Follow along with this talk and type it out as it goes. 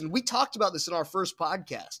And we talked about this in our first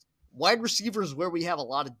podcast. Wide receiver is where we have a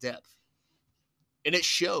lot of depth. And it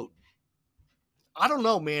showed. I don't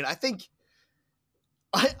know, man. I think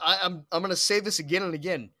I'm going to say this again and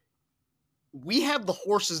again. We have the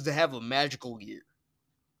horses to have a magical year.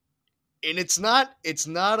 And it's not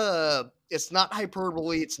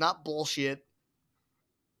hyperbole, it's not bullshit.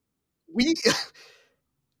 We're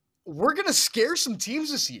going to scare some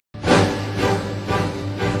teams this year.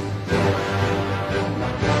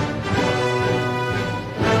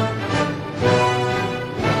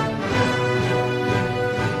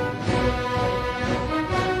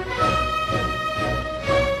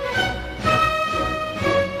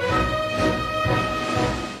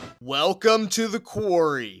 Welcome to the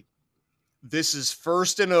Quarry. This is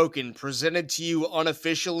First and Oaken, presented to you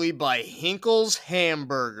unofficially by Hinkle's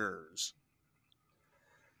Hamburgers.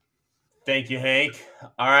 Thank you, Hank.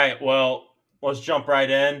 All right, well, let's jump right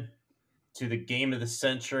in to the game of the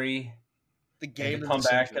century. The game of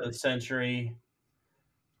comeback of the century.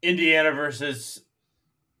 Indiana versus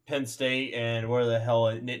Penn State, and where the hell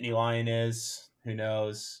Nittany Lion is, who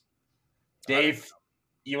knows? Dave,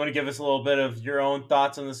 you want to give us a little bit of your own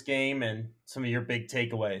thoughts on this game and some of your big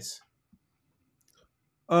takeaways?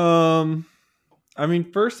 I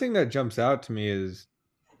mean, first thing that jumps out to me is,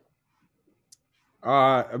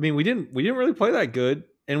 we didn't really play that good,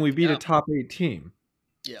 and we beat a top 8 team.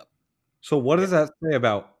 Yeah. So what does that say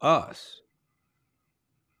about us?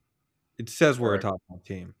 It says we're a top 5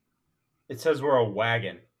 team. It says we're a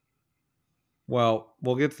wagon. Well,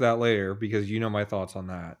 we'll get to that later because you know my thoughts on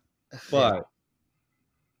that. But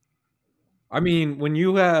I mean, when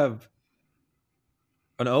you have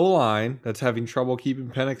an O-line that's having trouble keeping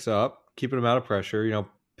Penix up, keeping him out of pressure, you know,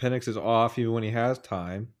 Penix is off even when he has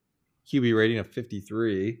time, QB rating of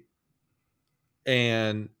 53,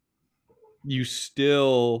 and you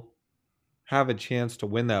still have a chance to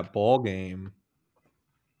win that ball game,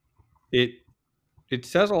 it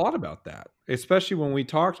says a lot about that, especially when we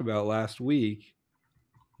talked about last week,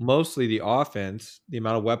 mostly the offense, the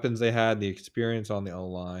amount of weapons they had, the experience on the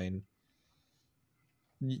O-line.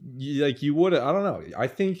 You would, I don't know. I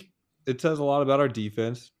think it says a lot about our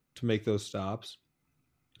defense to make those stops.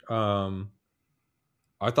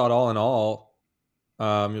 I thought all in all,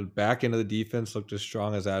 back into the defense looked as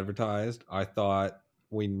strong as advertised. I thought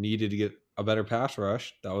we needed to get a better pass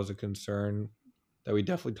rush. That was a concern that we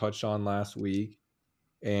definitely touched on last week,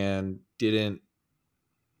 and didn't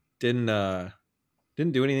do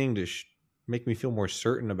anything to make me feel more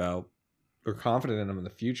certain about or confident in them in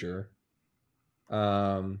the future.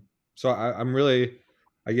 So I'm really,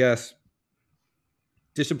 I guess,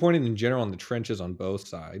 disappointed in general in the trenches on both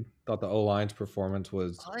sides. Thought the O-line's performance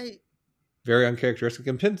was very uncharacteristic.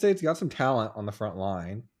 And Penn State's got some talent on the front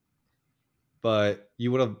line, but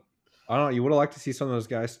you would have liked to see some of those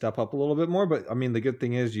guys step up a little bit more. But I mean, the good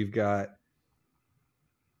thing is you've got,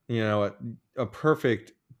 you know, a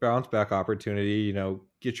perfect bounce back opportunity. You know,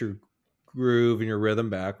 get your groove and your rhythm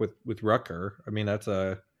back with Rutger. I mean,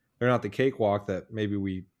 they're not the cakewalk that maybe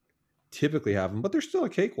we typically have them, but they're still a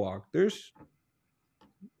cakewalk. I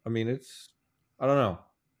don't know.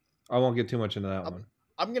 I won't get too much into that one.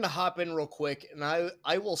 I'm going to hop in real quick, and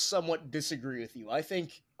I will somewhat disagree with you. I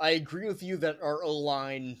think I agree with you that our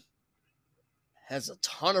O-line has a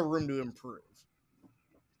ton of room to improve.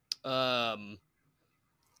 A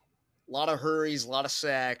lot of hurries, a lot of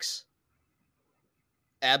sacks.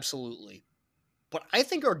 Absolutely. But I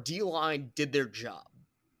think our D-line did their job.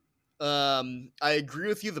 I agree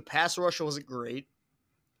with you. The pass rush wasn't great,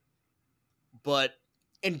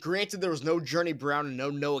 and granted, there was no Journey Brown and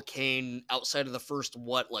no Noah Cain outside of the first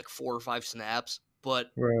 4 or 5 snaps,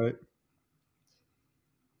 but right,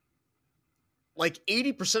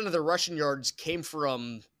 80% of their rushing yards came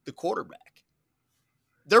from the quarterback.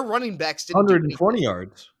 Their running backs didn't 120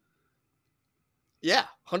 yards. Yeah,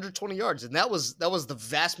 120 yards, and that was the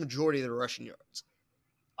vast majority of their rushing yards.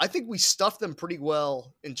 I think we stuffed them pretty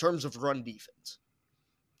well in terms of run defense.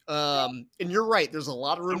 And you're right. There's a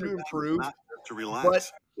lot of room to improve. To relax, but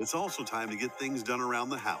it's also time to get things done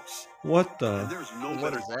around the house. What the? And there's no what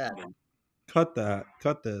better is that? Cut that.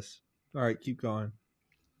 Cut this. All right, keep going.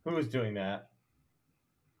 Who was doing that?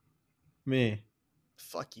 Me.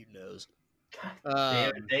 Fuck you, nose.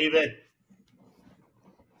 Damn it, David.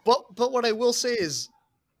 But what I will say is,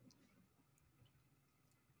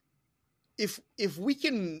 if we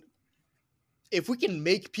can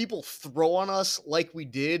make people throw on us like we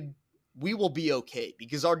did, we will be okay,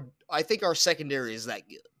 because I think our secondary is that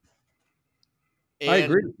good. And, I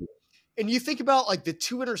agree. And you think about the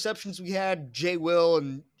 2 interceptions we had, Jay Will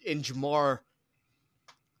and Jamar.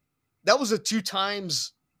 That was the 2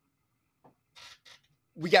 times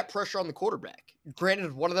we got pressure on the quarterback.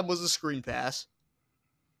 Granted, one of them was a screen pass.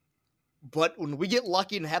 But when we get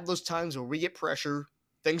lucky and have those times where we get pressure,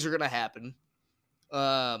 things are going to happen.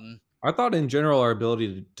 I thought in general our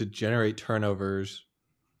ability to generate turnovers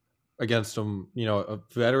against them, a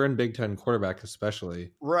veteran Big Ten quarterback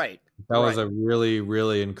especially. Right. That was a really,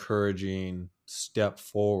 really encouraging step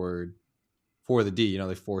forward for the D.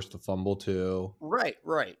 They forced the fumble too. Right.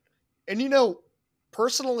 And,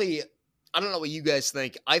 personally, I don't know what you guys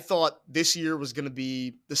think. I thought this year was going to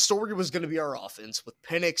be – the story was going to be our offense with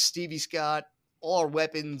Penix, Stevie Scott, all our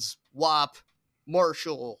weapons, Whop,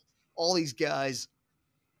 Marshall, all these guys.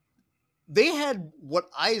 They had what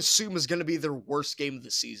I assume is going to be their worst game of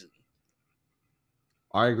the season.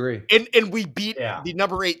 I agree. And we beat the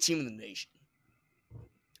number 8 team in the nation.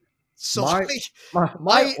 So I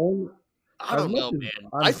don't know, man.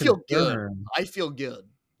 I feel good. I feel good.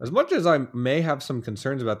 As much as I may have some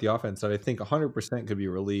concerns about the offense that I think 100% could be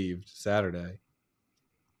relieved Saturday,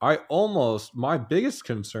 my biggest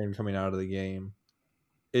concern coming out of the game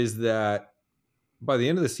is that by the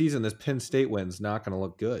end of the season, this Penn State win's not going to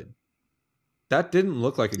look good. That didn't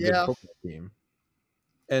look like a good football team.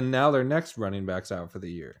 And now their next running back's out for the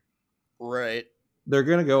year. Right. They're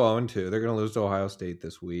going to go 0-2. They're going to lose to Ohio State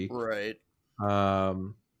this week. Right. I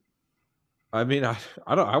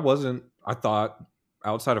thought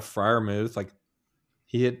outside of Freiermuth, like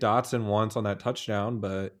he hit Dotson once on that touchdown,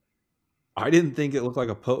 but I didn't think it looked like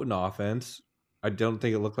a potent offense. I don't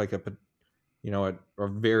think it looked like a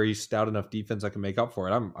very stout enough defense that can make up for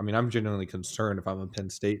it. I'm genuinely concerned if I'm a Penn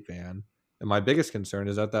State fan. And my biggest concern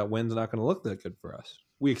is that win's not going to look that good for us.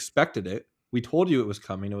 We expected it. We told you it was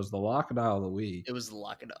coming. It was the lock and dial of the week. It was the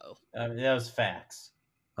lock and dial. That was facts.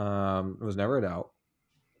 It was never a doubt.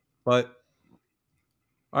 But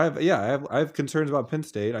I have concerns about Penn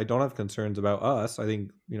State. I don't have concerns about us. I think,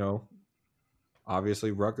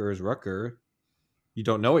 obviously Rucker is Rucker. You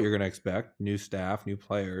don't know what you're going to expect. New staff, new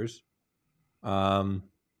players. But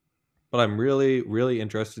I'm really, really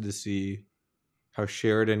interested to see how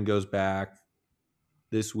Sheridan goes back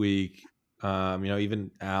this week.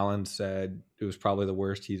 Even Allen said it was probably the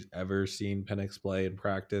worst he's ever seen Penix play in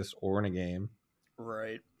practice or in a game.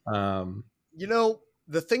 Right.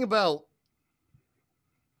 The thing about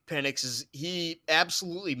Penix is he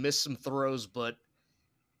absolutely missed some throws, but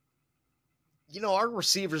our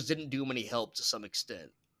receivers didn't do him any help to some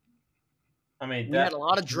extent. We had a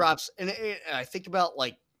lot of drops, and I think about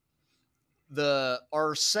like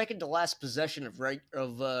our second to last possession of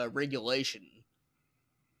regulation.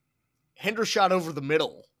 Hendershot over the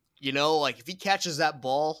middle. If he catches that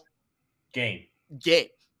ball, game.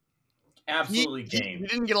 Absolutely game. He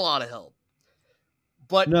didn't get a lot of help.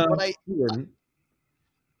 But he didn't.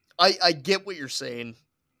 I get what you're saying,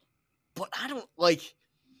 but I don't like.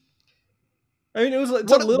 It was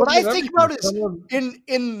what I think about is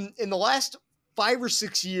in the last 5 or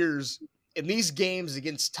 6 years in these games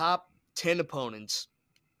against top 10 opponents,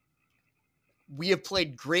 we have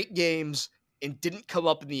played great games and didn't come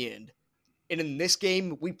up in the end. And in this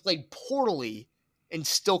game, we played poorly and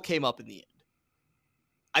still came up in the end.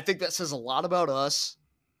 I think that says a lot about us.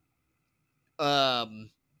 I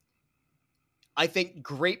think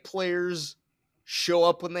great players show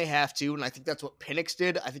up when they have to, and I think that's what Penix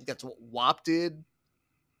did. I think that's what Whop did.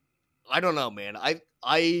 I don't know, man.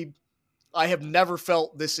 I have never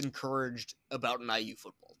felt this encouraged about an IU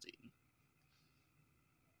football team.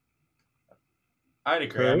 I'd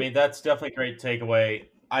agree. I mean, that's definitely a great takeaway.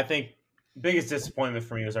 I think biggest disappointment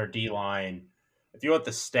for me was our D-line. If you want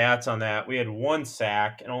the stats on that, we had 1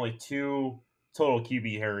 sack and only 2 total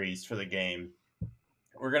QB hurries for the game.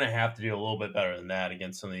 We're going to have to do a little bit better than that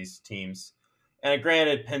against some of these teams. And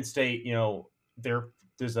granted, Penn State,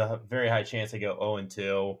 there's a very high chance they go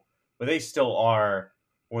 0-2, but they still are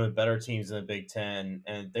one of the better teams in the Big Ten,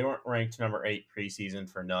 and they weren't ranked number 8 preseason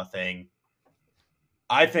for nothing.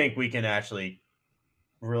 I think we can actually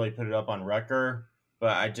really put it up on Rucker,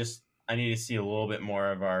 but I need to see a little bit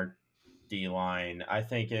more of our D-line. I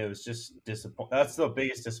think it was just disappointing. That's the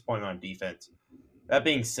biggest disappointment on defense. That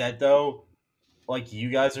being said, though, like you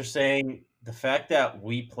guys are saying, the fact that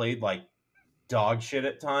we played like dog shit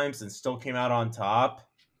at times and still came out on top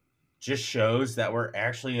just shows that we're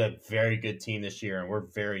actually a very good team this year and we're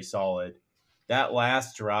very solid. That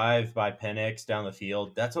last drive by Penix down the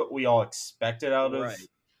field, that's what we all expected out of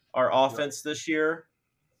our offense this year.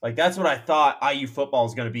 Like, that's what I thought IU football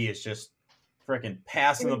is going to be, is just freaking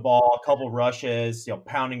passing the ball, a couple rushes,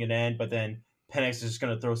 pounding it in, but then Penix is just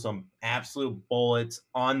going to throw some absolute bullets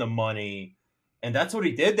on the money. And that's what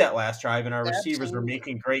he did that last drive, and our receivers were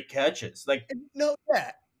making great catches.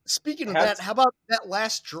 Speaking of that, how about that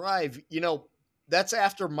last drive? That's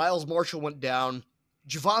after Miles Marshall went down.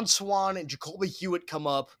 Javon Swan and Jacoby Hewitt come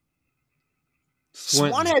up.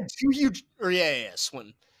 Swan had two huge,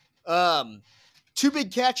 Swinton. 2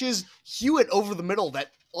 big catches. Hewitt over the middle,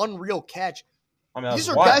 that unreal catch. These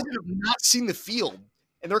are guys that have not seen the field,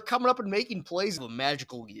 and they're coming up and making plays of a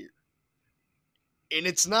magical year. And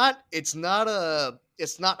it's not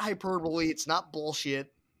hyperbole. It's not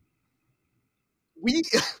bullshit.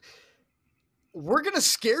 We're gonna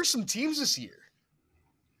scare some teams this year.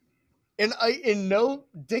 And no,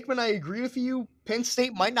 Dickman, I agree with you. Penn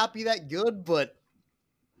State might not be that good, but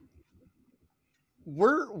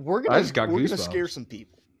we're gonna scare some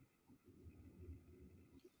people.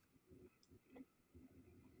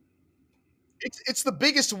 It's the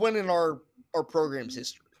biggest win in our program's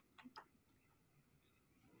history.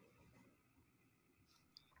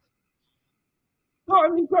 No, I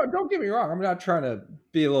mean, don't get me wrong. I'm not trying to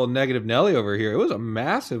be a little negative Nelly over here. It was a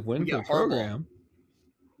massive win for the program.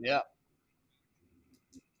 Yeah.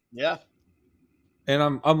 Yeah.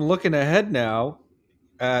 And I'm looking ahead now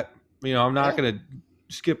at, I'm not going to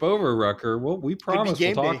skip over Rucker. Well, we promise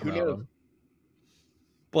we'll talk about them.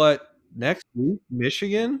 But next week,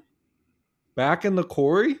 Michigan back in the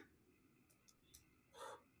Corey.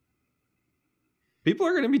 People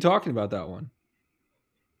are going to be talking about that one.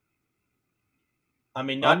 I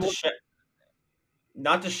mean, not to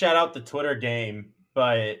shout out the Twitter game,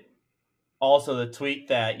 but also the tweet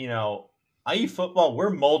that, IU football, we're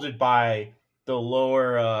molded by the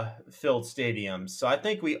lower filled stadiums. So I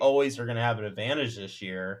think we always are going to have an advantage this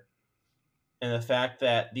year. And the fact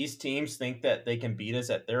that these teams think that they can beat us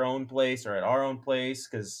at their own place or at our own place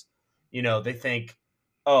because, they think,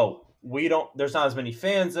 there's not as many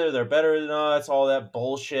fans there. They're better than us, all that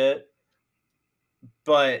bullshit.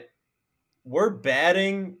 But we're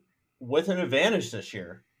batting with an advantage this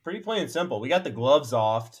year. Pretty plain and simple. We got the gloves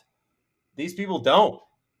off. These people don't.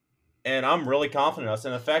 And I'm really confident in us.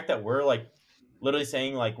 And the fact that we're literally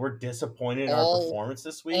saying we're disappointed in our performance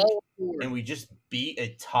this week and we just beat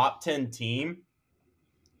a top 10 team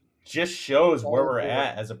just shows where we're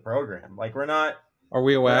at as a program. We're not. Are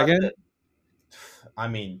we a wagon? I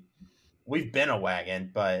mean, we've been a wagon,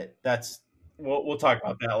 but we'll talk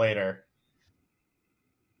about that later.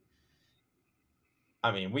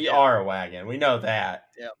 I mean, we are a wagon. We know that.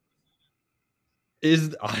 Yeah.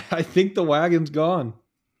 I think the wagon's gone.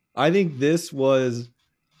 I think this was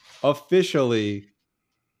officially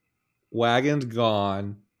wagon's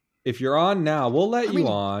gone. If you're on now, we'll let you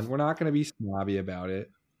on. We're not going to be snobby about it.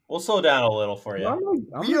 We'll slow down a little for you.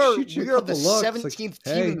 We are the 17th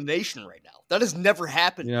team in the nation right now. That has never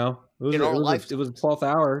happened. In our life. It was a 12th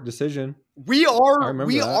hour decision. We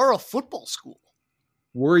are a football school.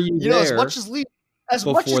 Were you there? As much as we have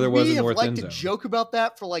liked to joke about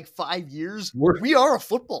that for 5 years, we are a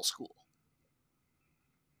football school.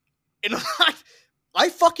 And I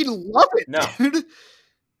fucking love it, dude.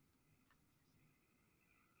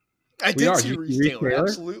 I did see Reese Taylor,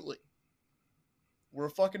 absolutely. We're a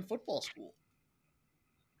fucking football school.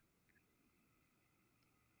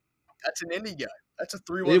 That's an indie guy. That's a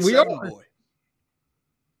 317 boy.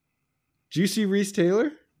 Did you see Reese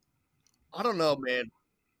Taylor? I don't know, man.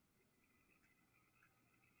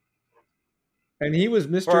 And he was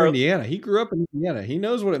Mr. Indiana. He grew up in Indiana. He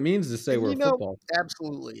knows what it means to say we're a football.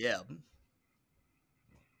 Absolutely, yeah.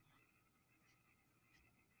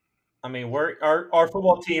 I mean, our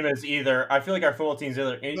football team is either. I feel like our football team is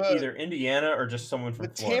either Indiana or just someone from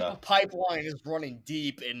Florida. The Tampa pipeline is running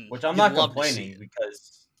deep, which I'm not complaining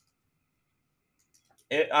because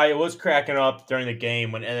I was cracking up during the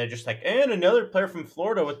game and they're just and another player from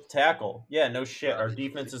Florida with the tackle. Yeah, no shit. Our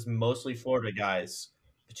defense is mostly Florida guys,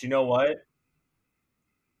 but you know what?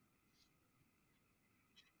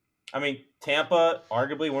 I mean, Tampa,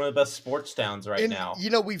 arguably one of the best sports towns now.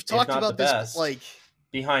 We've talked about this,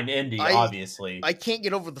 behind Indy, obviously. I can't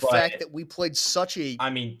get over the fact that we played such a. I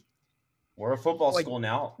mean, we're a football school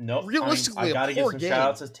now. No, realistically, I got to give some shout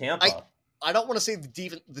outs to Tampa. I don't want to say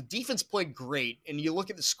the defense played great, and you look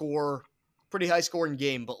at the score, pretty high scoring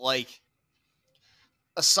game, but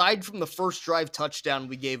aside from the first drive touchdown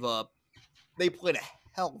we gave up, they played a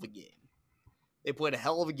hell of a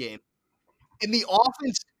game. And the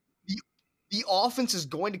offense. The offense is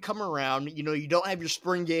going to come around. You don't have your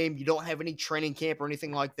spring game. You don't have any training camp or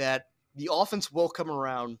anything like that. The offense will come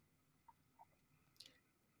around.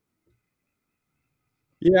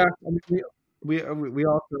 Yeah, I mean, we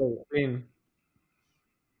also. I mean,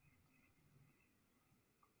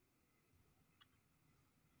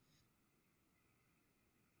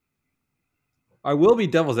 I will be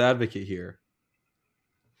devil's advocate here,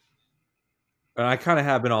 and I kind of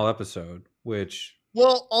have been all episode, which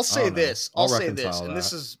Well, I'll I say don't know. this. I'll I'll say this, reconcile and this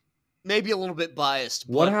that. is maybe a little bit biased.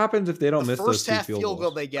 What but happens if they don't the miss those first two half field goal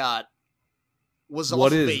goals? they got was What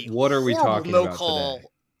off of is? a What are we horrible talking no about call today?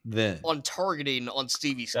 Then on targeting on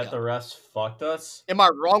Stevie That Scott. the refs fucked us. Am I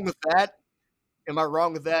wrong with that? Am I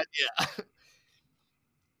wrong with that? Yeah.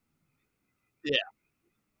 Yeah.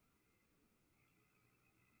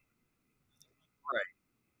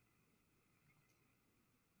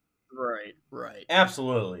 Right.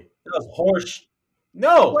 Absolutely. That was horse.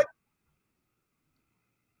 No. What?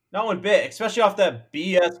 Not one bit. Especially off that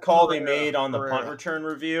BS call they made on the punt Pereira. return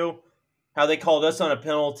review. How they called us on a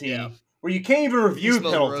penalty Yeah. where you can't even review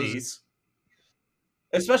smells penalties.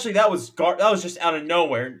 Especially that was just out of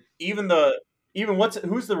nowhere. Even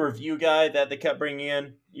who's the review guy that they kept bringing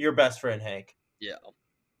in? Your best friend Hank. Yeah.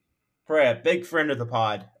 Pereira, big friend of the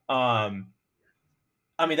pod. I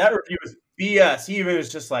mean that review was BS. He even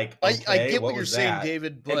was just like, okay, I get what you're was saying, that?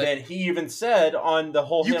 David, but And then he even said on the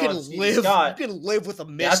whole you hit can on Stevie live. Scott, You can live with a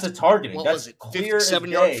missed. that's a targeting. What That's was it? clear as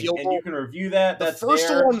 57-yard day, field and goal. you can review that. The That's first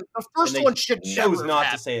there. one. The first and one they should chose never have not to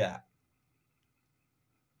happened. say that.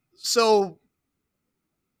 So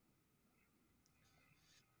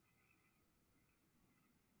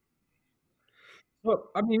well,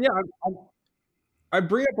 I mean, yeah, I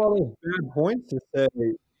bring up all those bad points to say.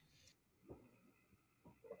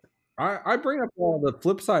 I bring up all the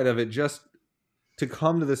flip side of it just to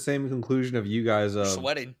come to the same conclusion of you guys they're of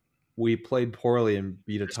sweating. we played poorly and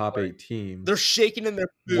beat a They're top sweating. 8 team. They're shaking in their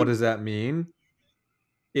boots. What does that mean?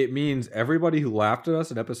 It means everybody who laughed at us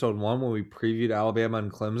in episode 1 when we previewed Alabama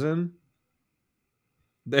and Clemson,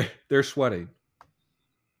 they're sweating.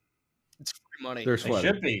 It's free money. They're They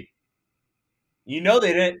sweating. should be. You know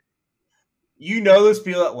they didn't. You know those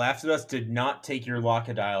people that laughed at us did not take your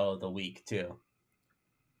Lockadile of the week too.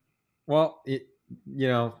 Well, it's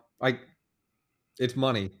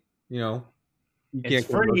money. You It's can't get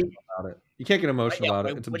free. emotional about it. You can't get emotional Yeah, about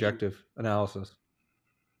why it. It's would you? objective analysis.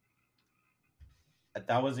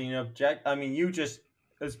 That wasn't an object. I mean, it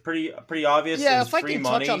was pretty obvious. Yeah, it was if I free can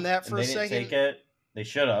money, touch on that for and a they didn't second. take it. They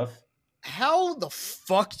should have. How the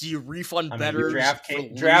fuck do you refund I mean, bettors?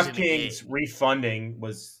 DraftKings refunding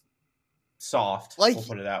was soft. Like- We'll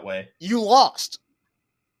put it that way. You lost.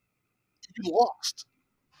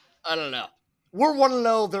 I don't know. We're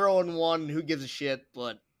 1-0. They're 0-1. Who gives a shit?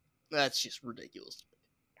 But that's just ridiculous.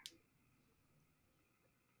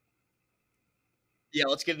 Yeah,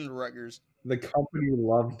 let's get into Rutgers. The company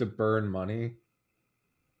loves to burn money.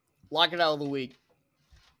 Lock it out of the week.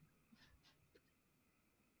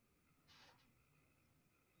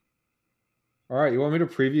 All right, you want me to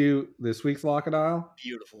preview this week's Lockadile?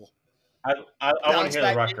 Beautiful. I want to hear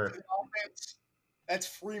the record. That's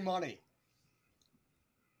free money.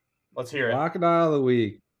 Let's hear it. Lockadile of the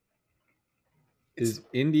week It's, is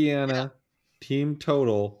Indiana team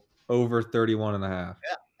total over 31.5.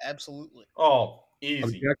 absolutely. Oh,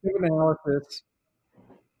 easy.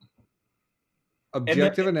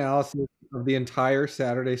 Objective analysis of the entire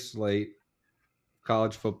Saturday slate,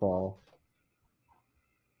 college football.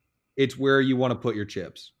 It's where you want to put your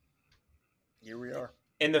chips. Here we are.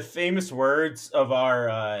 In the famous words of our,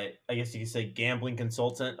 I guess you could say, gambling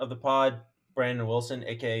consultant of the pod, Brandon Wilson,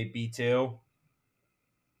 aka B2,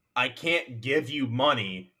 I can't give you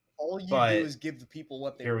money. All you But do is give the people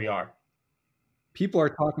what they Here we want. are. People are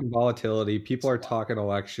talking volatility. People are talking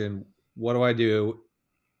election. What do I do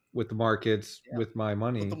with the markets, with my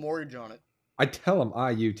money? Put the mortgage on it. I tell them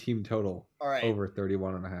IU team total All right. over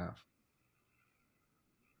 31.5.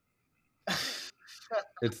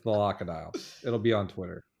 It's the Lockadile. It'll be on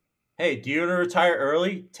Twitter. Hey, do you want to retire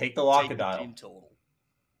early? Take the Take the Lockadile. team total.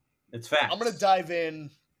 It's facts. I'm gonna dive in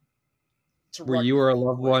to Where you Rutgers are a real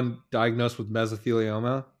loved quick. one diagnosed with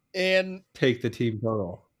mesothelioma, And take the team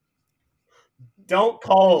total. Don't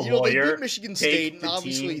call a they lawyer. beat Michigan Take State, and the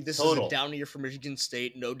obviously team this total. is a down year for Michigan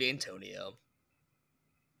State. No D'Antonio.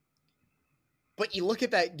 But you look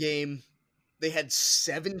at that game; they had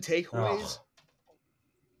 7 takeaways. Oh.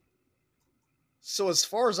 So as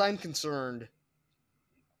far as I'm concerned,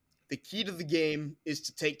 the key to the game is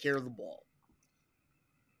to take care of the ball.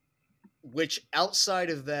 Which, outside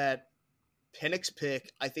of that Penix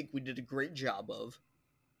pick, I think we did a great job of.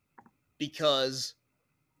 Because,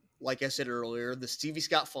 like I said earlier, the Stevie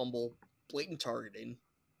Scott fumble, blatant targeting,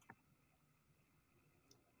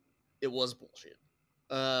 it was bullshit.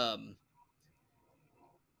 And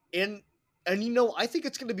I think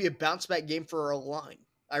it's going to be a bounce back game for our line.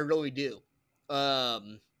 I really do. We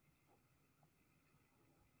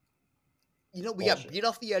got Bullshit. beat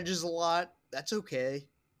off the edges a lot. That's okay.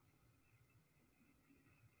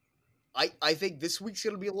 I think this week's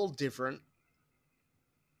going to be a little different.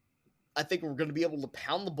 I think we're going to be able to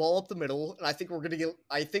pound the ball up the middle, and I think we're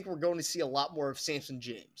going to see a lot more of Samson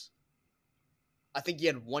James. I think he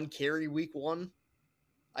had 1 carry week 1.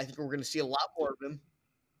 I think we're going to see a lot more of him.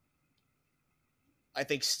 I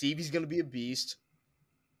think Stevie's going to be a beast,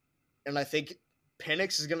 and I think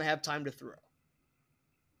Penix is going to have time to throw.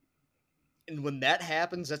 And when that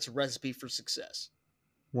happens, that's a recipe for success.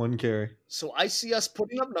 1 carry. So I see us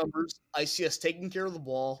putting up numbers. I see us taking care of the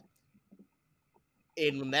ball.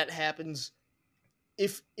 And when that happens,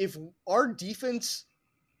 if our defense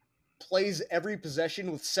plays every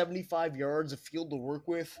possession with 75 yards of field to work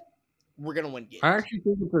with, we're going to win games. I actually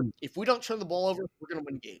think if we don't turn the ball over, we're going to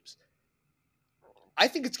win games. I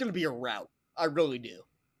think it's going to be a rout. I really do.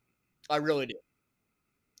 I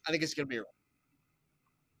think it's going to be a rout.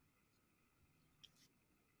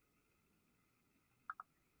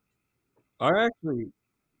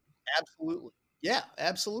 Absolutely. Yeah,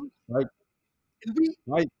 absolutely.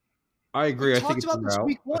 I agree. I think it's a route.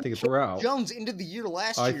 I think it's a route. Jones ended the year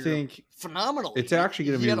last year. I think phenomenal. It's actually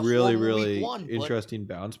going to be a really, really interesting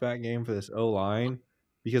bounce back game for this O-line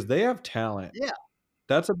because they have talent. Yeah.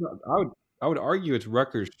 I would argue it's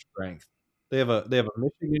Rutgers' strength. They have a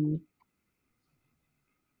Michigan.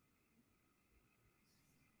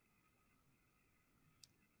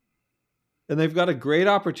 And they've got a great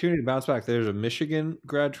opportunity to bounce back. There's a Michigan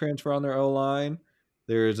grad transfer on their O-line.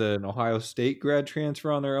 There's an Ohio State grad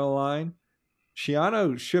transfer on their O-line.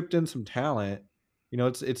 Schiano shipped in some talent. You know,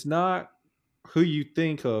 it's not who you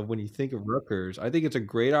think of when you think of Rutgers. I think it's a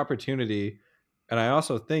great opportunity. And I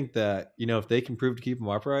also think that, you know, if they can prove to keep them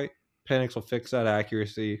upright, Penix will fix that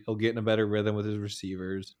accuracy. He'll get in a better rhythm with his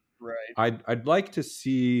receivers. Right. I'd like to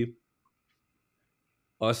see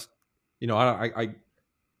us, you know, I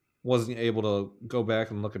wasn't able to go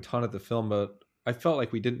back and look a ton at the film, but I felt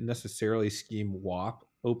like we didn't necessarily scheme WAP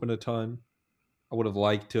open a ton. I would have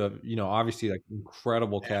liked to have, you know, obviously like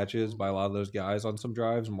incredible catches by a lot of those guys on some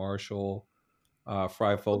drives. Marshall,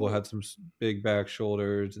 Freifogel had some big back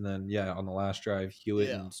shoulders, and then on the last drive, Hewitt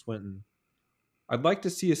and Swinton. I'd like to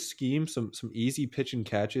see a scheme, some easy pitch and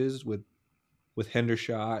catches with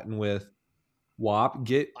Hendershot and with WAP.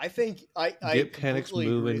 Get Penix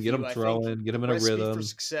moving, get him throwing, get him in a rhythm,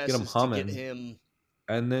 get him humming,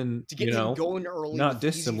 and then to get him going early, not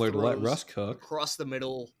dissimilar to let Russ cook across the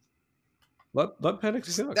middle. Let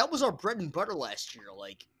Penix cook. That was our bread and butter last year,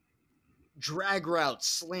 like drag routes,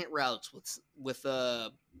 slant routes with I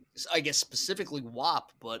guess specifically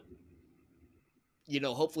WAP, but you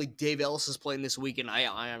know, hopefully Dave Ellis is playing this week, and I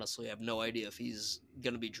honestly have no idea if he's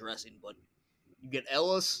going to be dressing, but you get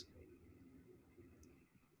Ellis,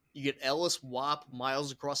 WAP,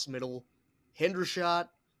 Miles across the middle, Hendershot.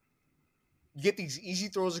 You get these easy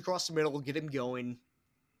throws across the middle, get him going.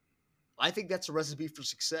 I think that's a recipe for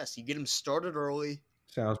success. You get him started early.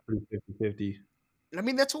 Sounds pretty 50-50. And I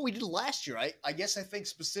mean, that's what we did last year. I guess I think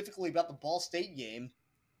specifically about the Ball State game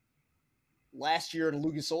last year in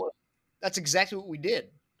Lucas Oil. That's exactly what we did.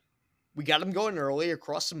 We got him going early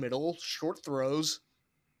across the middle, short throws,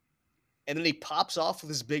 and then he pops off with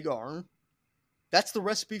his big arm. That's the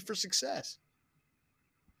recipe for success.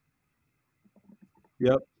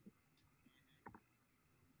 Yep.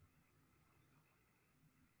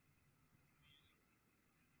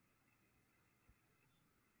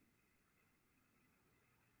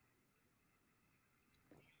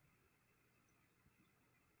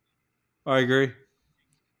 I agree.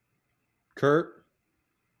 Kurt?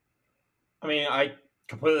 I mean, I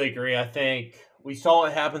completely agree. I think we saw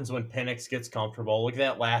what happens when Penix gets comfortable. Look at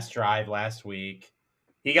that last drive last week.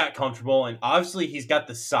 He got comfortable, and obviously he's got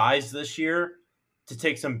the size this year to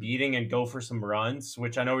take some beating and go for some runs,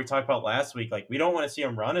 which I know we talked about last week. Like, we don't want to see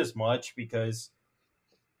him run as much because,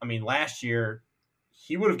 I mean, last year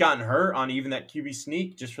he would have gotten hurt on even that QB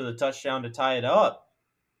sneak just for the touchdown to tie it up.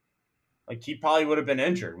 Like, he probably would have been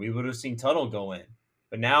injured. We would have seen Tuttle go in.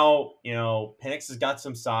 But now, you know, Penix has got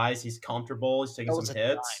some size. He's comfortable. He's taking some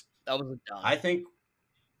hits. That was a dime. I think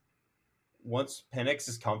once Penix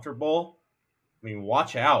is comfortable, I mean,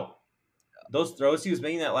 watch out. Those throws he was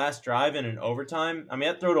making that last drive in an overtime. I mean,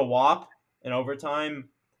 that throw to WAP in overtime.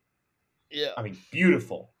 Yeah. I mean,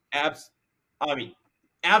 beautiful. Absolute.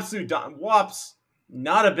 WAP's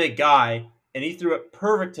not a big guy, and he threw it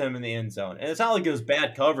perfect to him in the end zone. And it's not like it was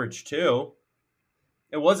bad coverage, too.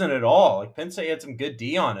 It wasn't at all. Like, Penn State had some good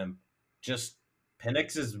D on him. Just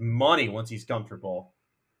Penix is money once he's comfortable.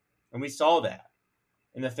 And we saw that.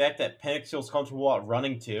 And the fact that Penix feels comfortable out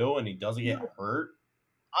running, too, and he doesn't get hurt.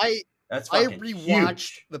 That's fucking rewatched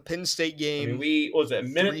huge. The Penn State game. I mean, what was it, a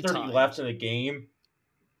minute 30 left in the game?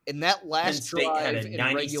 In that last Penn State drive had a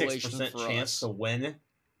 96% chance to win.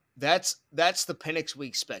 That's the Penix we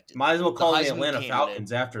expected. Might as well call the Heisman Atlanta candidate.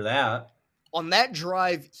 Falcons after that. On that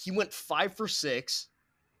drive, he went 5 for 6.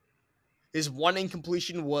 His one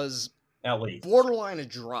incompletion was At least borderline a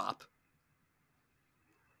drop.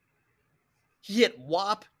 He hit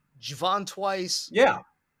Wap, Javon twice. Yeah.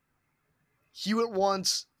 Hewitt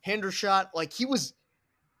once, Hendershot. Like, he was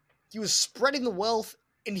spreading the wealth,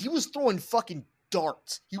 and he was throwing fucking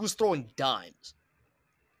darts. He was throwing dimes.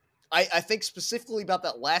 I think specifically about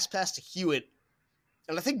that last pass to Hewitt,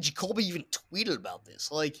 and I think Jacoby even tweeted about this.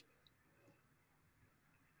 Like,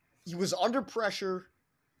 he was under pressure,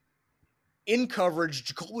 in coverage.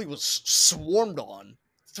 Jacoby was swarmed on.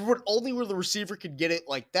 Threw it only where the receiver could get it.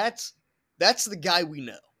 Like, that's the guy we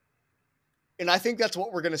know. And I think that's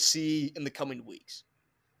what we're going to see in the coming weeks.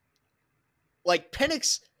 Like,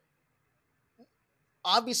 Penix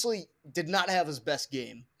obviously did not have his best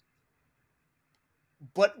game.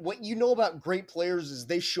 But what you know about great players is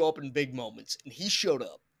they show up in big moments. And he showed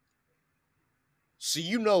up. So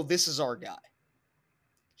you know this is our guy.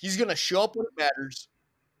 He's going to show up when it matters.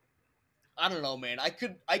 I don't know, man. I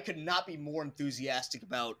could not be more enthusiastic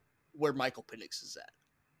about where Michael Penix is at.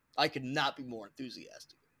 I could not be more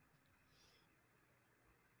enthusiastic.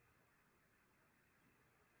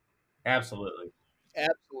 Absolutely.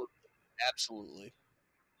 Absolutely.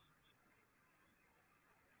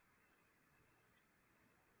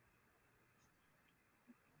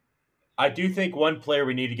 I do think one player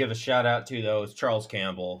we need to give a shout out to, though, is Charles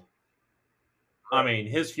Campbell. I mean,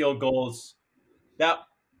 his field goals, that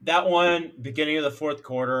one, beginning of the fourth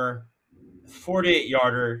quarter,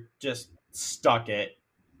 48-yarder, just stuck it.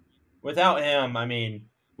 Without him, I mean,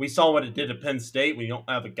 we saw what it did to Penn State. We don't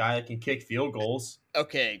have a guy that can kick field goals.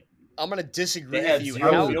 Okay, I'm going to disagree They had with you.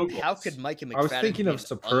 zero How could Micah McFadden I was thinking be of an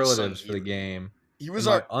superlatives unsung for the hero? game. He was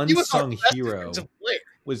My our unsung best hero defensive player.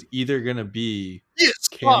 was either going to be He is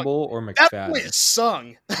Campbell or sung. That boy McFadden. is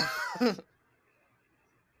sung.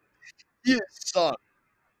 He is sung.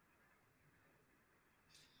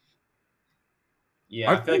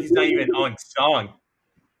 Yeah, I feel like he's not even unsung.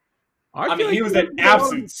 I feel mean, like he was he's an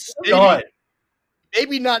absolute stud.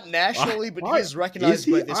 Maybe not nationally, but he is recognized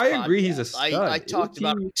by this I agree podcast. he's a stud. I talked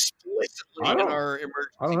about him explicitly in our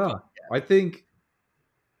emergency. I don't know. podcast. I think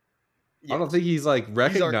Yes. I don't think he's like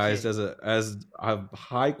recognized king. as a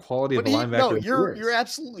high quality of a linebacker. No, in you're sports.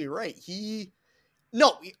 absolutely right.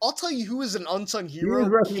 I'll tell you who is an unsung hero. He is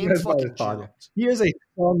Cam recognized by fucking his podcast. Jones. He is a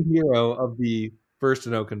strong hero of the First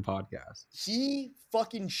and Oaken podcast. He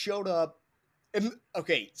fucking showed up. And,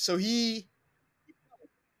 okay, so he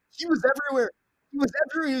was everywhere. He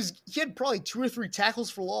had probably 2 or 3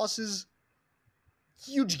 tackles for losses.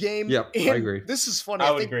 Huge game. Yep, And I agree. This is funny. I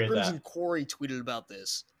I would think agree with Crimson Corey tweeted about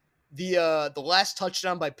this. The last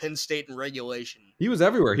touchdown by Penn State in regulation. He was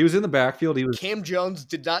everywhere. He was in the backfield. Cam Jones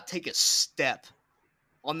did not take a step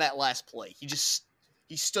on that last play. He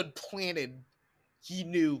stood planted. He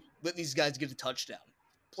knew, let these guys get a touchdown.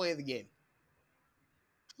 Play the game.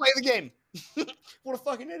 Play the game. What a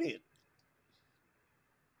fucking idiot.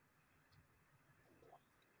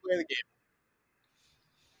 Play the game.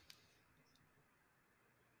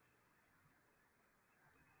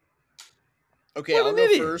 Okay, What I'll an go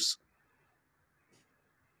idiot. first.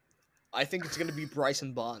 I think it's going to be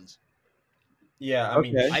Bryson Bonds. Yeah, I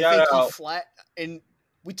mean, Okay. I shout think out. he flat, and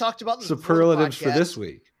we talked about this before the Superlatives for podcast. this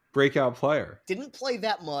week. Breakout player. Didn't play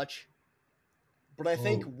that much, but I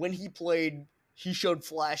think when he played, he showed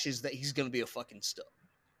flashes that he's going to be a fucking stud.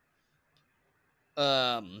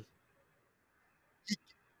 I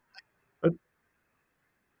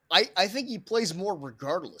think he plays more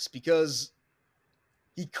regardless because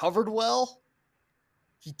he covered well,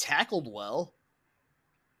 he tackled well,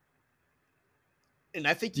 and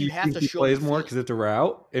I think Do you you have think to he show plays the more field. because it's a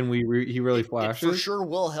route and he really It flashes? for sure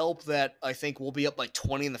will help that I think we'll be up by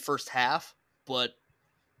 20 in the first half, but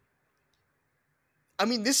I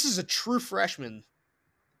mean, this is a true freshman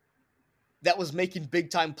that was making big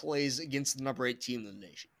time plays against the number 8 team in the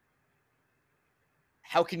nation.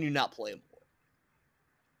 How can you not play him more?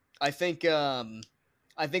 I think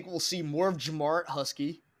we'll see more of Jamar at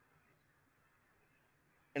Husky,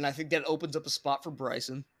 and I think that opens up a spot for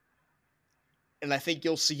Bryson, and I think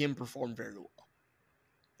you'll see him perform very well,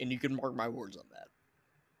 and you can mark my words on that.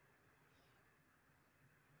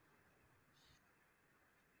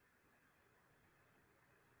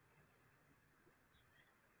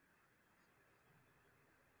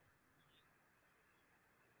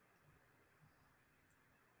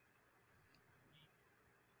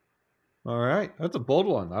 All right. That's a bold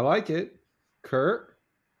one. I like it. Kurt?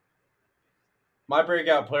 My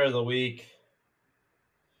breakout player of the week,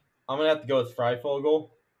 I'm going to have to go with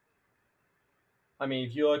Freifogel. I mean,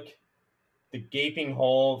 if you look, the gaping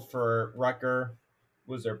hole for Rucker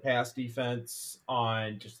was their pass defense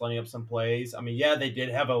on just letting up some plays. I mean, yeah, they did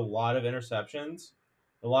have a lot of interceptions,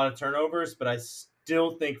 a lot of turnovers, but I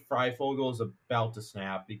still think Freifogel is about to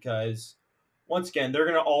snap because, once again, they're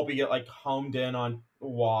going to all be like homed in on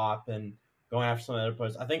WAP and going after some other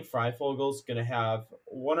players. I think Freifogel's going to have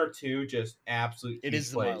one or two just absolute It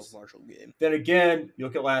is the plays. Miles Marshall game. Then again, you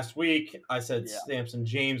look at last week, I said Samson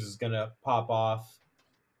James is going to pop off.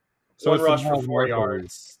 So one rush for for 4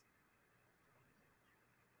 yards.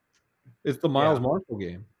 It's the Miles Marshall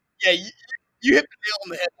game. Yeah, you hit the nail on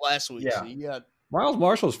the head last week. Yeah. So you got Miles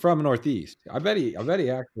Marshall's from Northeast. I bet he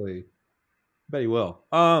will.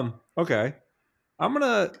 Okay.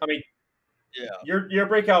 Your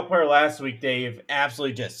breakout player last week, Dave,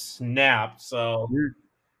 absolutely just snapped. So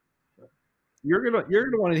you're gonna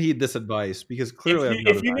want to heed this advice because clearly,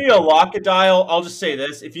 if you need a Lockadile, I'll just say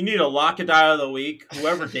this: if you need a Lockadile of the week,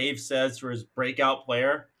 whoever Dave says for his breakout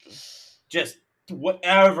player, just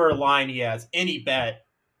whatever line he has, any bet,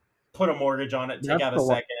 put a mortgage on it, take out a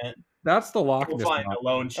second. That's the Loch Ness. We'll find a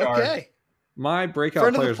loan shark. Okay. My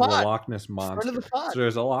breakout players were the Loch Ness Monster. Friend of the pod. So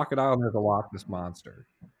there's a Lockadile and there's a Loch Ness Monster.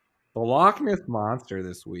 The Loch Ness Monster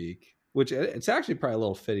this week, which it's actually probably a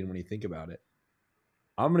little fitting when you think about it.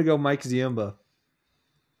 I'm going to go Mike Ziemba.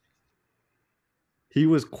 He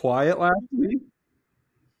was quiet last week.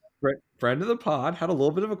 Friend of the pod, had a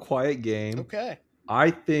little bit of a quiet game. Okay.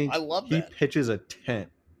 I think he that. pitches a tent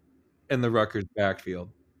in the Rutgers backfield.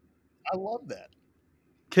 I love that.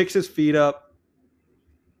 Kicks his feet up.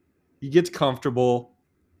 He gets comfortable.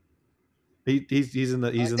 He's in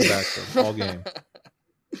the backfield all game.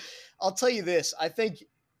 I'll tell you this. I think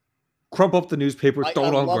crump up the newspaper, throw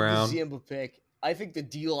it on the ground. I love the Ziemba pick. I think the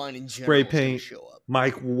D-line in general spray paint. is going to show up.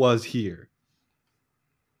 Mike was here.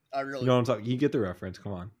 I really. You know what I'm talking? You get the reference.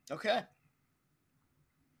 Come on. Okay.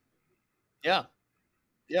 Yeah.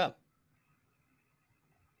 Yeah.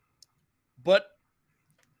 But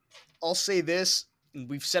I'll say this, and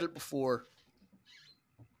we've said it before.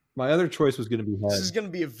 My other choice was going to be head. This is going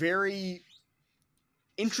to be a very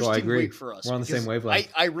interesting week for us. We're on the same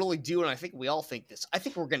wavelength. I really do, and I think we all think this. I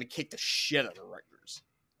think we're going to kick the shit out of Rutgers.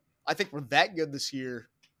 I think we're that good this year.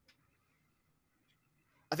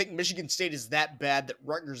 I think Michigan State is that bad that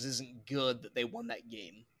Rutgers isn't good that they won that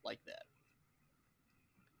game like that.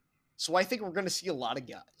 So I think we're going to see a lot of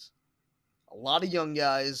guys. A lot of young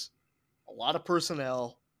guys. A lot of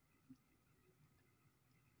personnel.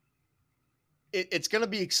 It's going to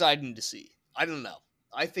be exciting to see. I don't know.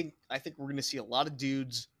 I think we're going to see a lot of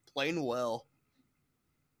dudes playing well.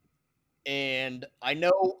 And I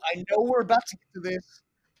know we're about to get to this.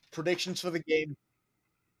 Predictions for the game.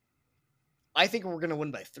 I think we're going to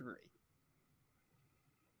win by 3.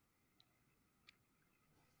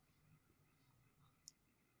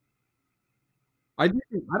 I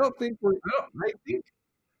don't think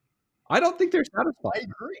they're satisfied. I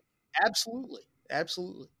agree. Absolutely.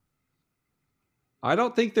 Absolutely. I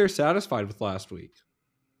don't think they're satisfied with last week.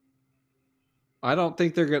 I don't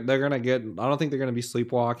think they're going to be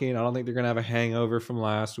sleepwalking. I don't think they're going to have a hangover from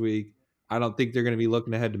last week. I don't think they're going to be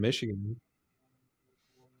looking ahead to Michigan.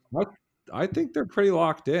 I think they're pretty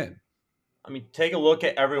locked in. I mean, take a look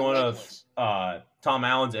at every one of Tom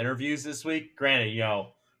Allen's interviews this week. Granted,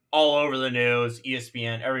 all over the news,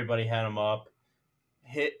 ESPN, everybody had him up.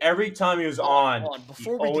 Every time he was on, he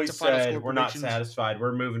always said, we're not satisfied.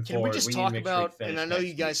 We're moving forward. Can we just talk about, and I know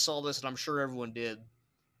you guys saw this, and I'm sure everyone did.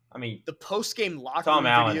 I mean, the post-game locker Tom room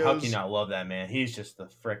Allen, videos how can you not love that man? He's just the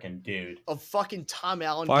freaking dude. Of fucking Tom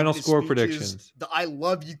Allen. Final score predictions. The I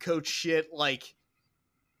love you coach shit. Like,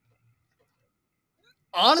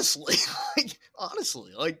 honestly,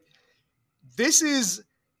 this is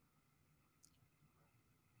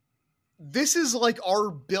like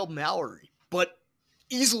our Bill Mallory, but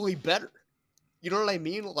easily better. You know what I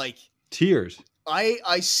mean? Like, tears.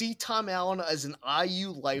 I see Tom Allen as an IU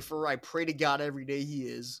lifer. I pray to God every day he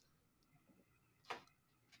is.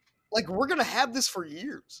 Like, we're going to have this for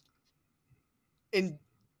years. And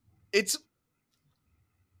it's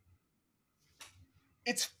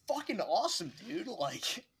fucking awesome, dude.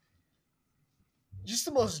 Like, just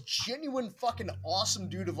the most genuine fucking awesome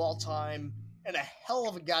dude of all time and a hell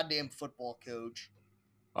of a goddamn football coach.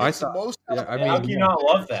 How can you not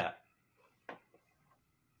love that?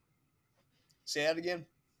 Say that again.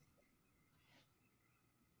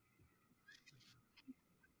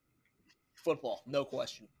 Football, no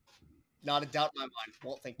question. Not a doubt in my mind.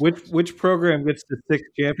 Won't think twice. Which program gets to 6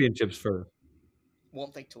 championships first?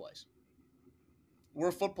 Won't think twice. We're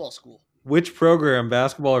a football school. Which program,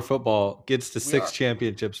 basketball or football, gets to 6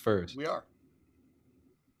 championships first? We are.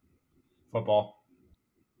 Football.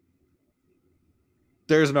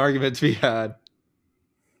 there's an argument to be had.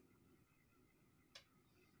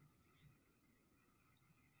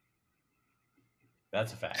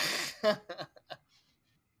 That's a fact.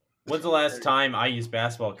 When's the last time I used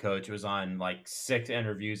Basketball Coach? It was on like 6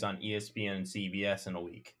 interviews on ESPN and CBS in a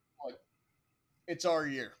week. It's our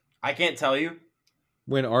year. I can't tell you.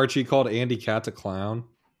 When Archie called Andy Katz a clown.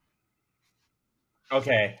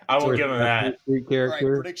 Okay, I will give him that. All right,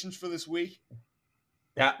 predictions for this week.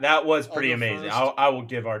 That was pretty amazing. I will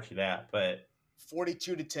give Archie that. But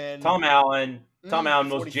 42-10. Tom Allen,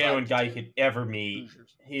 most genuine guy you could ever meet.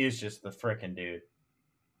 Hoosiers. He is just the frickin' dude.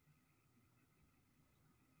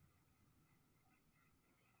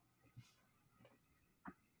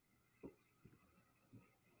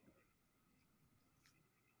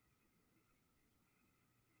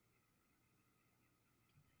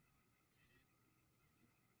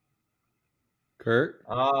 Kurt?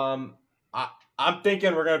 I'm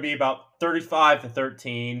thinking we're going to be about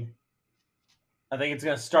 35-13. I think it's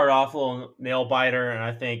going to start off a little nail biter, and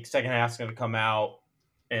I think second half's going to come out,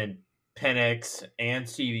 and Penix and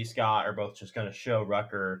Stevie Scott are both just going to show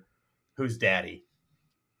Rucker who's daddy.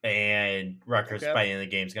 And Rutgers, by the end of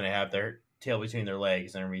the game, is going to have their tail between their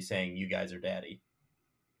legs and be saying, "You guys are daddy."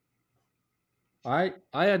 I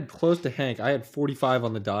had close to Hank. I had 45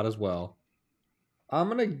 on the dot as well. I'm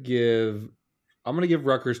gonna give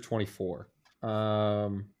Rutgers 24.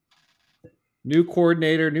 New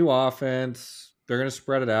coordinator, new offense. They're gonna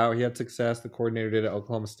spread it out. He had success. The coordinator did at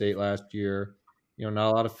Oklahoma State last year. Not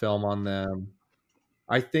a lot of film on them.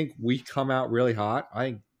 I think we come out really hot. I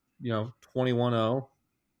think 21-0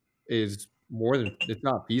 is more than, it's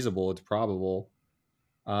not feasible. It's probable.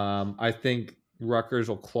 I think Rutgers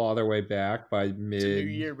will claw their way back by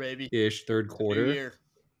mid-ish third quarter,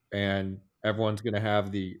 and everyone's going to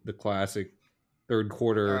have the classic third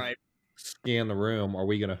quarter scan the room. Are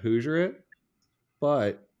we going to Hoosier it?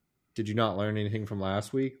 But did you not learn anything from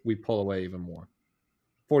last week? We pull away even more.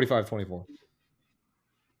 45-24.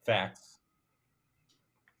 Facts.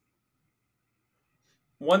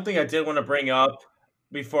 One thing I did want to bring up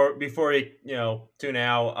before we tune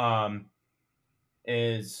out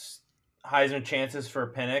is Heisman chances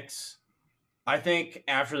for Penix. I think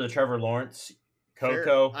after the Trevor Lawrence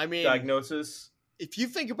diagnosis, if you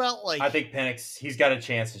think about I think Penix, he's got a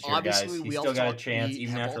chance this year, guys. He's still got a chance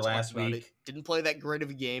even after last week. Didn't play that great of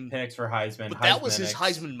a game. Penix for Heisman, but that was his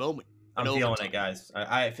Heisman moment. I'm feeling it, guys.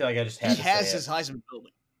 I feel like I just had to say it. He has his Heisman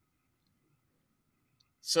moment.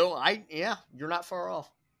 So you're not far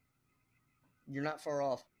off. You're not far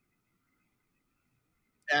off.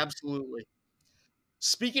 Absolutely.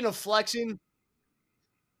 Speaking of flexing,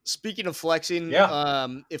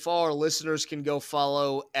 if all our listeners can go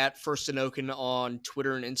follow at First and Oaken on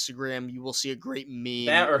Twitter and Instagram, you will see a great meme.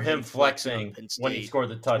 That or him flexing when he scored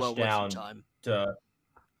the touchdown.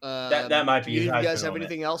 That might be. Do you guys have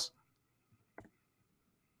anything else?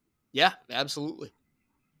 Yeah, absolutely.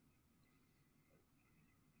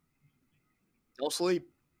 Don't sleep.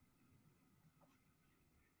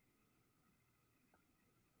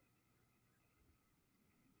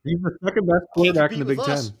 He's the second best quarterback in the Big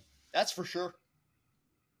Ten. That's for sure.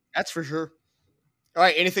 All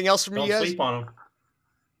right, anything else from you guys? Don't sleep on him.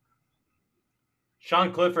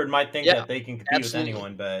 Sean Clifford might think that they can compete with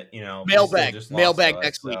anyone, but mailbag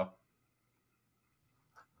next week.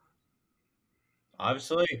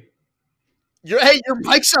 Obviously, your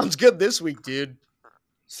mic sounds good this week, dude.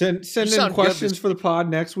 Send in questions for the pod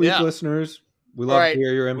next week, listeners. We love to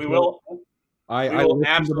hear your input. We will. I will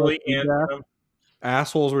absolutely answer them.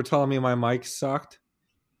 Assholes were telling me my mic sucked.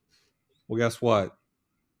 Well, guess what?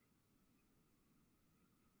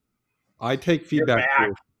 I take feedback.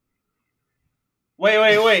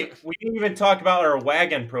 Wait. We didn't even talk about our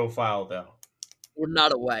wagon profile, though. We're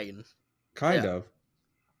not a wagon. Kind of.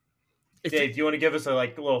 Dave, do you want to give us a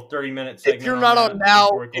little 30-minute segment? If you're not on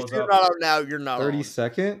now, you're not 30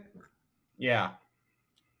 second? Yeah.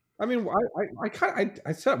 I mean,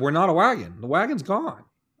 I said we're not a wagon. The wagon's gone.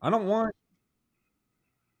 I don't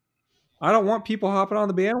want people hopping on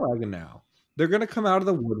the bandwagon now. They're going to come out of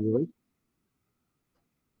the woodwork.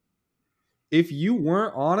 If you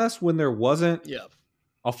weren't honest when there wasn't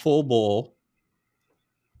a full bowl,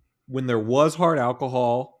 when there was hard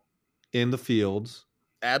alcohol in the fields,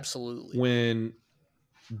 absolutely, when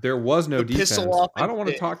there was no defense, I don't want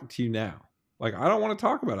to talk to you now. I don't want to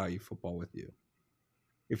talk about IU football with you.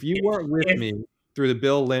 If you weren't with me through the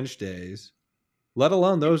Bill Lynch days, let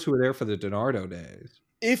alone those who were there for the DiNardo days.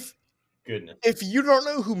 If you don't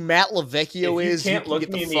know who Matt LaVecchio is, you can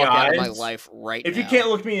get the fuck out of my life right now. If you can't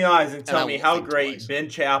look me in the eyes and tell me how great Ben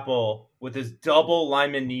Chappell with his double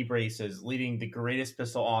lineman knee braces leading the greatest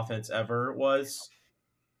pistol offense ever was,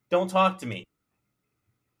 don't talk to me.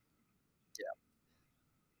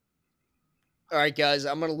 All right, guys,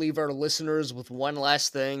 I'm going to leave our listeners with one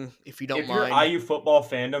last thing, if you don't mind. If your IU football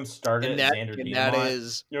fandom started at Xander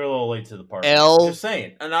Diamond, you're a little late to the party. Just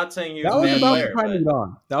saying. I'm not saying he was a bad player.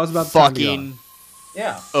 That was about the time to get on.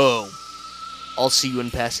 Yeah. Oh. I'll see you in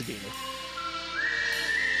Pasadena.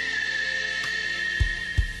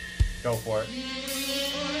 Go for it.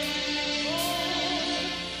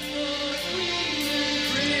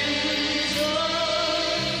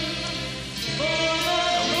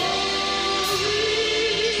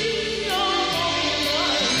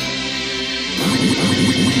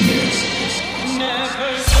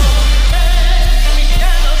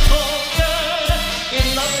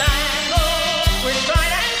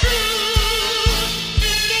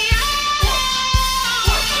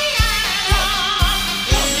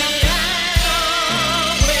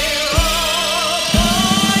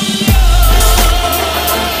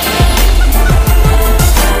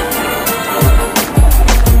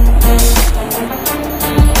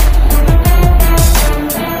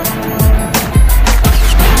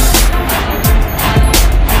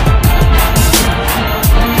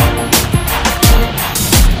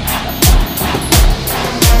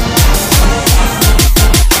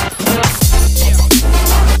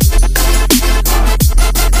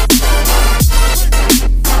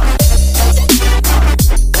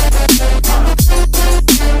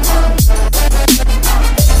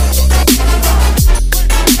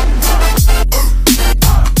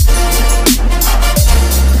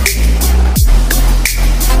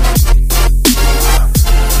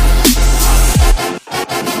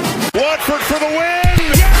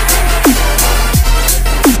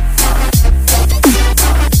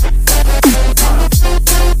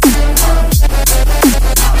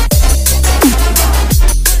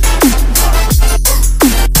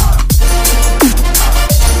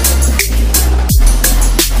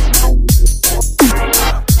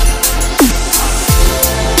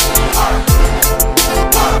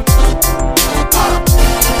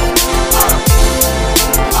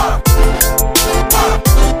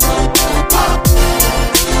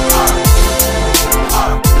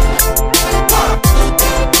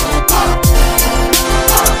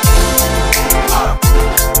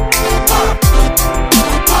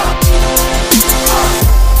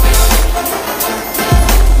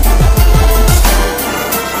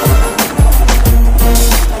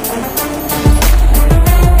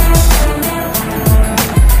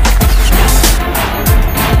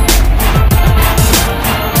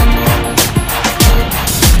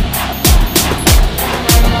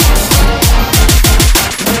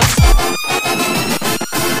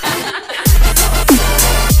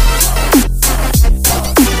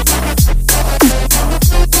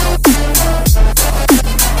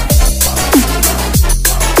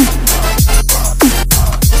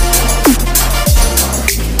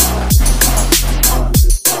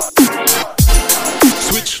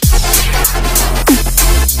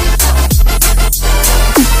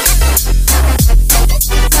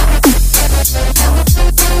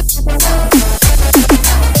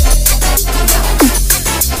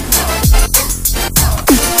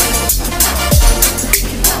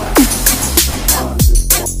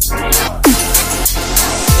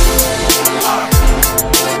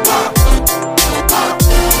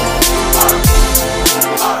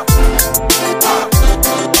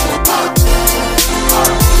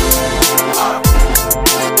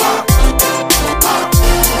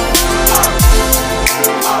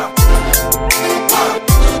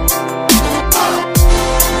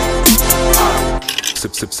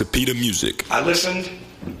 Sapita Music. I listened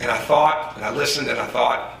and I thought and I listened and I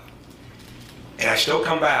thought, and I still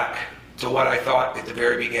come back to what I thought at the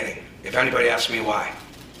very beginning. If anybody asks me why,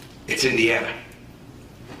 it's Indiana.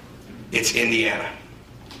 It's Indiana.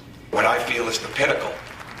 What I feel is the pinnacle,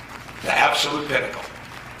 the absolute pinnacle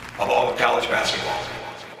of all of college basketball.